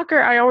 for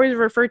soccer, I always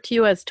refer to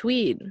you as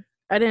Tweed.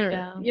 I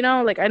didn't,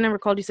 like I never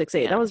called you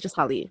 6'8". That was just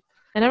Hali.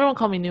 And everyone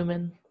called me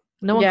Newman.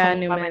 No one called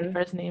me by my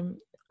first name.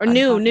 Or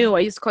New.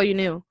 I used to call you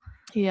New.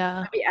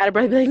 Yeah. I'd be out of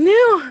breath, be like,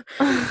 New.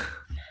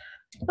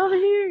 Over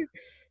here.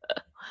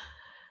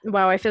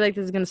 Wow, I feel like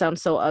this is gonna sound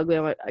so ugly.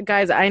 I'm like,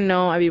 guys, I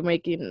know I be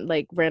making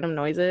like random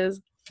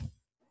noises.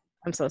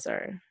 I'm so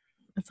sorry.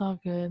 It's all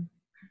good.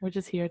 We're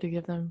just here to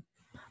give them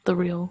the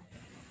real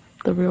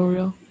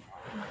zeal.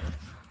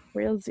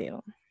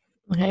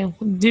 Okay,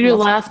 do your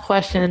last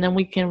question and then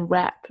we can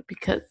wrap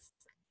because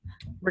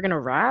we're gonna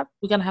wrap.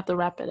 We're gonna have to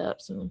wrap it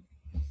up soon.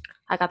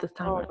 I got this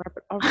timer.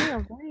 All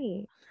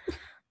right.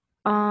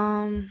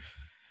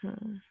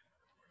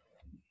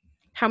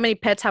 How many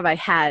pets have I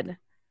had?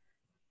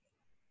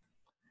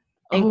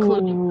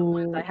 Including the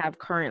ones I have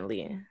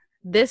currently.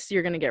 This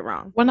you're gonna get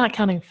wrong. We're not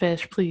counting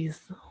fish, please.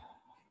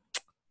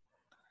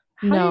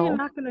 How are you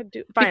not gonna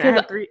do?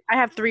 Fine, I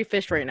have 3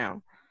 fish right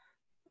now.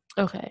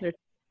 Okay.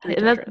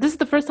 This is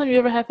the first time you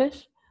ever had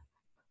fish?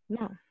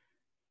 No.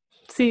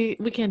 See,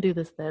 we can't do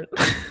this then.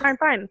 Fine.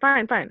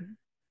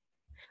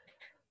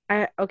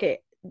 Okay,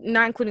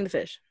 not including the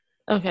fish.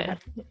 Okay.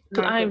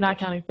 I am not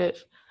counting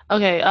fish.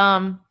 Okay.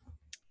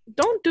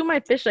 Don't do my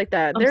fish like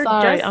that.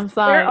 I'm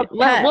sorry.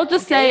 We'll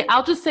just say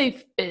I'll just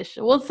say fish.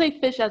 We'll say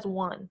fish as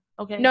one.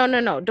 Okay.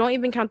 No. Don't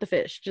even count the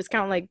fish. Just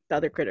count like the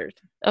other critters.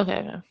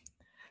 Okay.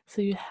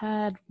 So you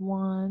had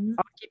 1.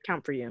 I'll keep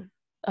count for you.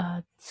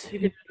 2.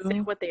 You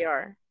say what they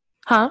are.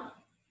 Huh?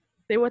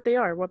 Say what they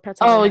are. What pets?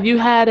 You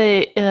had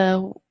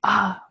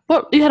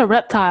what? You had a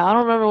reptile. I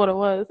don't remember what it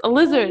was. A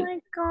lizard. Oh my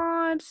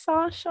god,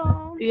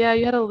 Sasha. Yeah,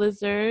 you had a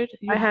lizard.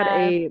 I had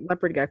a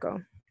leopard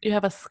gecko. You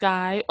have a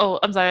Sky. Oh,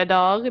 I'm sorry, a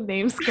dog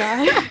named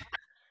Sky.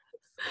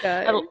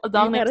 Sky. A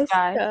dog named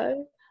Sky.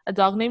 A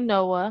dog named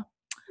Noah.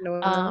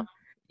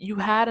 You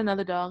had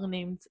another dog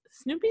named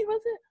Snoopy,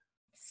 was it?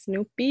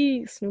 Snoop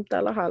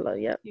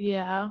Dalahala, yep.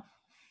 Yeah.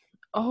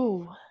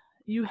 Oh,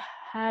 you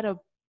had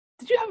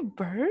did you have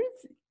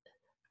birds?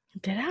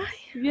 Did I?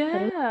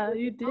 Yeah,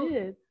 you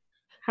did.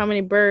 How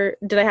many birds?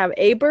 Did I have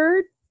a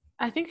bird?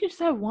 I think you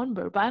just had 1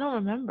 bird, but I don't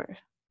remember.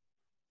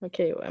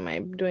 Okay, am I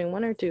doing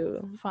 1 or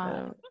 2?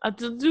 Fine. I'll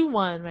just do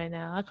 1 right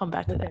now. I'll come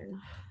back to that.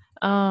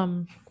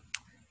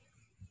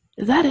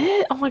 Is that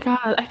it? Oh my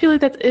god. I feel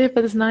like that's it,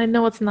 but it's not. I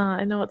know it's not.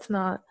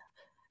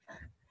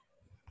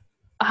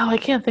 Oh, I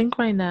can't think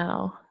right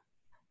now.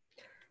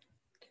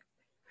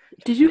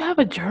 Did you have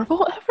a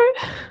gerbil ever?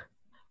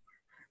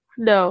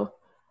 No,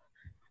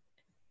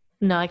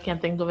 I can't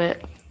think of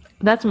it.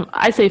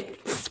 I say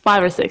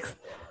 5 or 6.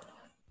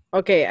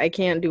 Okay, I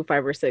can't do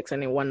 5 or 6. I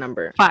need 1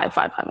 number. 5.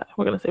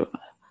 We're gonna say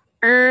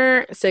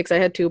 5. 6. I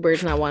had 2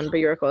 birds, not 1, but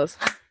you were close.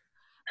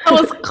 That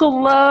was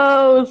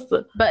close.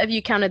 But if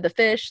you counted the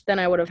fish, then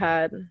I would have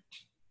had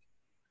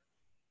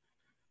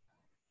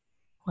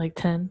like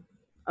 10.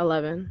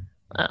 11.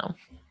 Oh,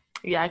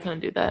 yeah, I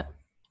couldn't do that.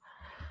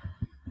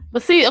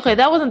 But see, okay,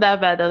 that wasn't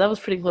that bad though. That was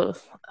pretty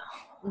close.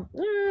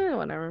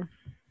 Whatever.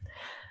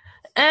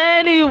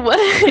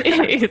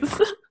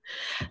 Anyways,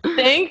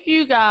 thank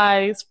you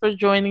guys for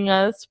joining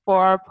us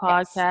for our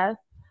podcast.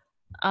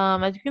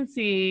 As you can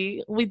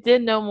see, we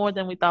did know more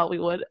than we thought we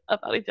would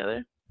about each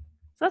other.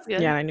 So that's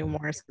good. Yeah, I knew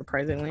more,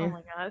 surprisingly. Oh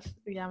my gosh.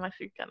 Yeah, I'm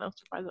actually kind of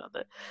surprised about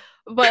that.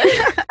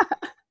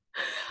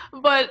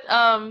 But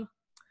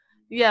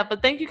Yeah,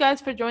 but thank you guys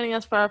for joining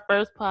us for our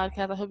first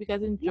podcast. I hope you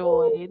guys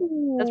enjoyed.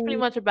 That's pretty Ooh.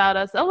 much about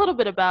us, a little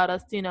bit about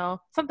us,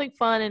 something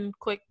fun and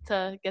quick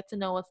to get to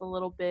know us a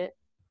little bit.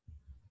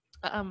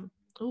 Um,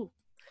 ooh,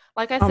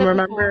 like I said before.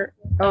 Remember,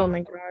 oh Oh,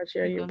 my gosh,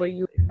 yeah, you go. what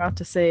you were about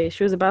to say.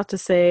 She was about to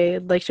say,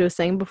 like she was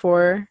saying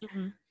before,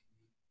 Hmm.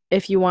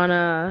 if you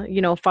wanna,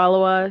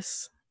 follow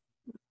us,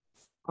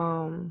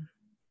 um,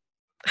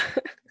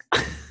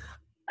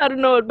 I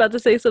don't know what about to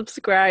say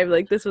subscribe,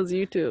 like this was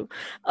YouTube.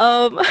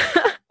 Um,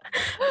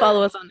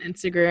 follow us on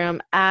Instagram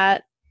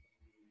at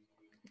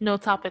No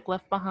topic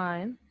left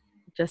behind.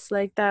 just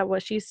like that,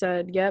 what she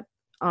said. Yep.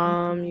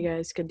 You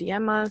guys could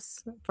DM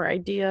us for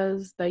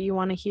ideas that you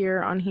want to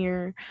hear on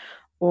here,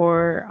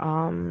 or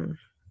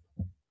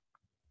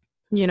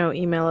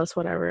email us,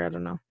 whatever, I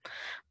don't know.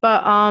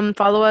 But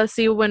follow us,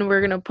 see when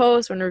we're gonna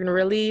post, when we're gonna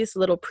release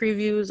little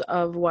previews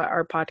of what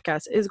our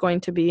podcast is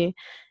going to be.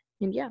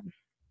 And yeah.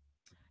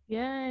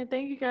 Yeah,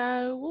 thank you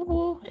guys. Woo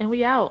woo. And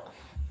we out.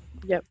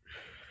 Yep.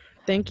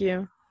 Thank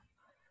you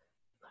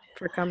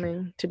for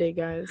coming today,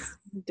 guys.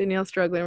 Danielle struggling